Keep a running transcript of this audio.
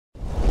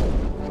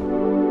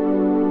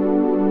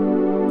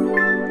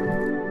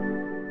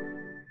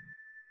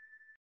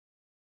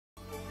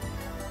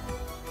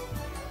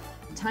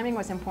timing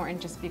was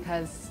important just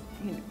because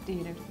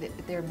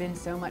there had been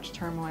so much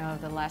turmoil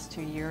over the last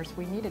 2 years.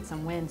 We needed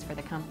some wins for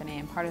the company,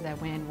 and part of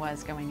that win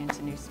was going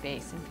into new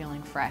space and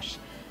feeling fresh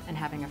and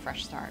having a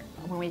fresh start.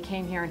 When we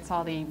came here and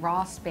saw the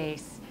raw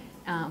space,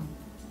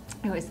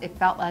 it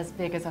felt as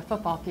big as a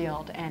football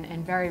field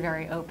and very,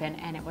 very open,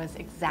 and it was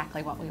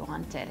exactly what we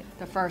wanted.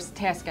 The first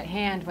task at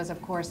hand was, of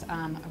course,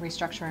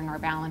 restructuring our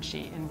balance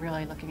sheet and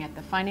really looking at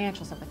the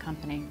financials of the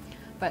company.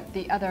 But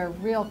the other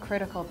real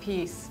critical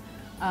piece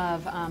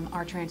of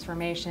our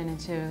transformation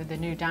into the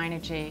new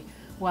Dynegy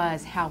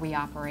was how we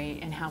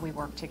operate and how we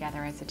work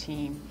together as a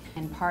team.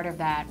 And part of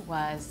that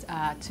was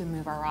to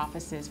move our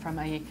offices from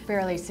a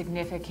fairly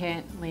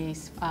significantly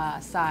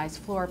sized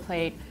floor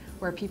plate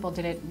where people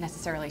didn't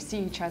necessarily see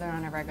each other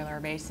on a regular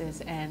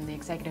basis, and the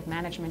executive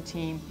management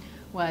team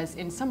was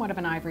in somewhat of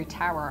an ivory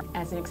tower.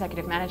 As an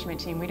executive management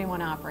team, we didn't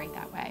want to operate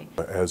that way.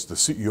 As the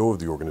CEO of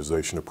the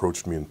organization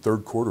approached me in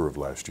third quarter of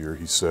last year,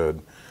 he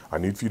said, "I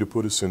need for you to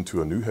put us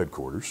into a new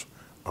headquarters.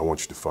 I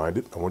want you to find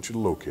it, I want you to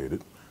locate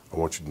it, I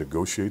want you to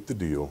negotiate the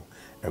deal,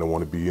 and I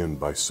want to be in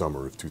by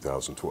summer of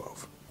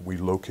 2012. We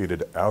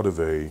located out of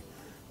a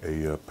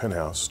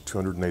penthouse,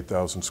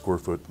 208,000 square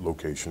foot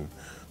location,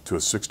 to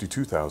a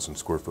 62,000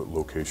 square foot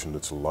location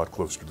that's a lot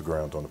closer to the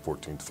ground on the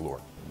 14th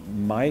floor.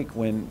 Mike,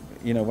 when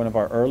one of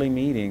our early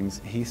meetings,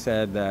 he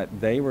said that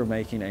they were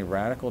making a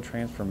radical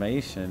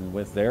transformation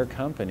with their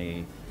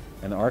company,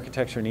 and the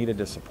architecture needed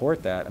to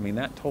support that. I mean,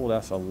 that told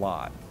us a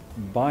lot.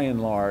 By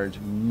and large,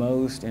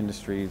 most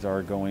industries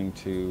are going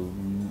to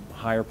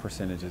higher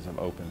percentages of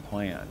open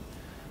plan.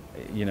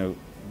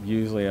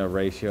 Usually a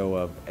ratio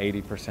of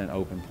 80%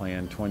 open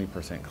plan,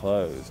 20%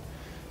 closed.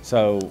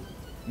 So,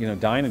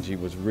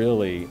 Dynegy was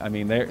really,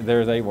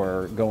 there they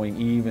were going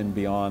even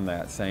beyond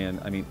that,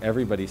 saying,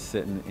 everybody's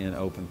sitting in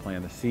open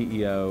plan. The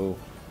CEO,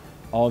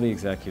 all the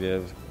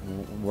executives,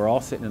 we're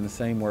all sitting in the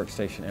same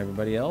workstation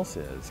everybody else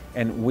is.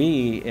 And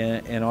we,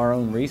 in our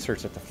own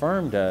research that the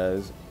firm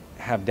does,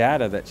 have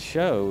data that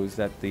shows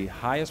that the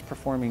highest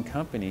performing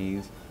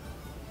companies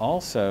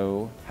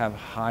also have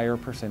higher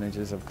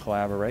percentages of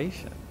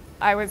collaboration.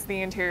 I was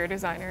the interior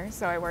designer,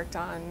 so I worked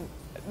on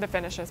the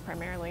finishes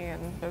primarily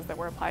and those that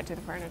were applied to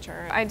the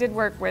furniture. I did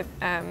work with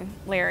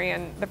Larry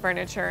and the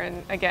furniture,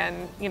 and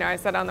again, I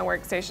said on the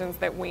workstations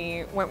that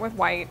we went with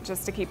white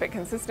just to keep it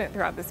consistent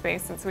throughout the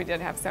space since we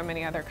did have so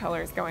many other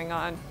colors going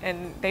on,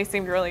 and they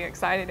seemed really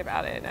excited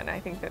about it, and I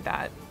think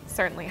that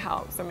certainly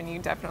helps. You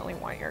definitely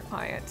want your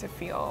client to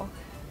feel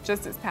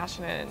just as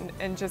passionate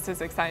and just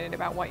as excited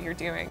about what you're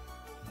doing.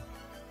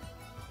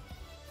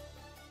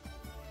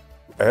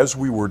 As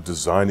we were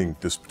designing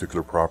this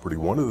particular property,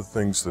 one of the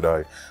things that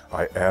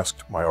I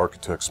asked my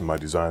architects and my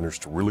designers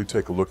to really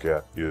take a look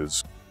at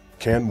is,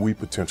 can we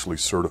potentially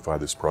certify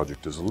this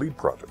project as a LEED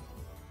project?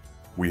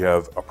 We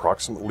have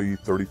approximately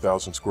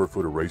 30,000 square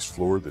foot of raised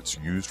floor that's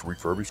used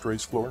refurbished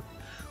raised floor.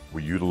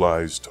 We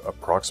utilized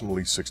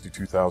approximately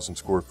 62,000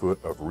 square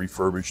foot of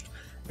refurbished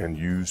and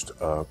used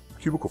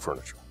cubicle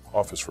furniture,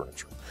 office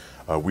furniture.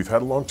 We've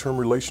had a long-term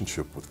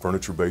relationship with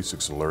Furniture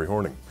Basics and Larry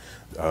Horning.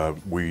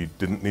 We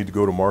didn't need to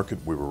go to market.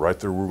 We were right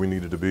there where we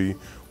needed to be.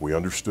 We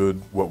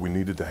understood what we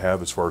needed to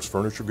have as far as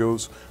furniture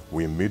goes.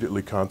 We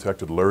immediately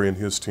contacted Larry and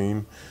his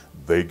team.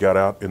 They got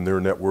out in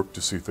their network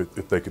to see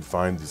if they could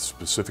find the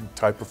specific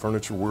type of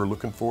furniture we were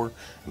looking for,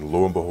 and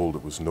lo and behold,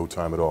 it was no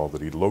time at all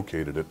that he'd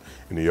located it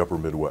in the upper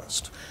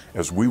Midwest.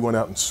 As we went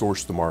out and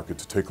sourced the market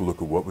to take a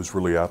look at what was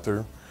really out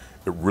there,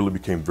 it really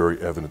became very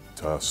evident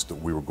to us that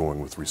we were going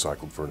with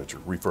recycled furniture,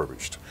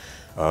 refurbished.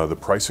 The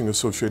pricing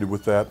associated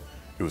with that,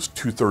 it was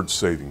 2/3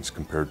 savings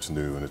compared to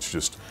new, and it's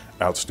just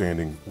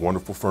outstanding,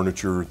 wonderful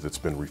furniture that's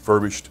been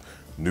refurbished,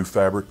 new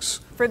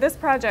fabrics. For this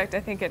project, I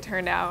think it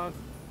turned out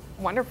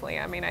wonderfully.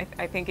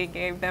 I think it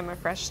gave them a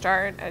fresh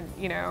start,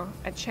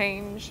 a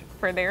change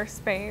for their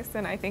space,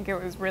 and I think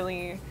it was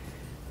really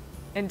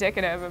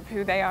indicative of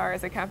who they are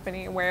as a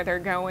company, where they're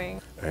going.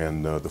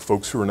 And the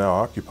folks who are now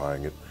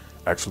occupying it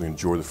actually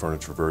enjoy the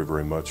furniture very,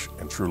 very much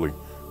and truly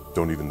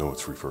don't even know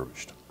it's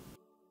refurbished.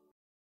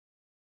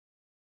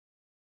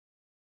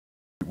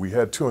 We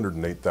had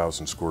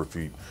 208,000 square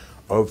feet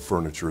of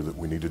furniture that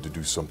we needed to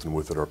do something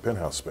with at our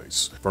penthouse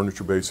space.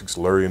 Furniture Basics,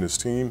 Larry and his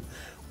team,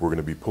 we're going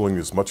to be pulling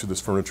as much of this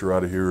furniture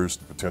out of here as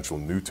the potential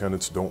new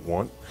tenants don't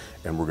want,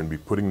 and we're going to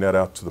be putting that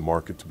out to the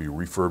market to be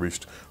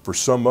refurbished for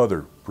some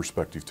other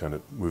prospective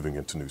tenant moving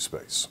into new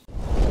space.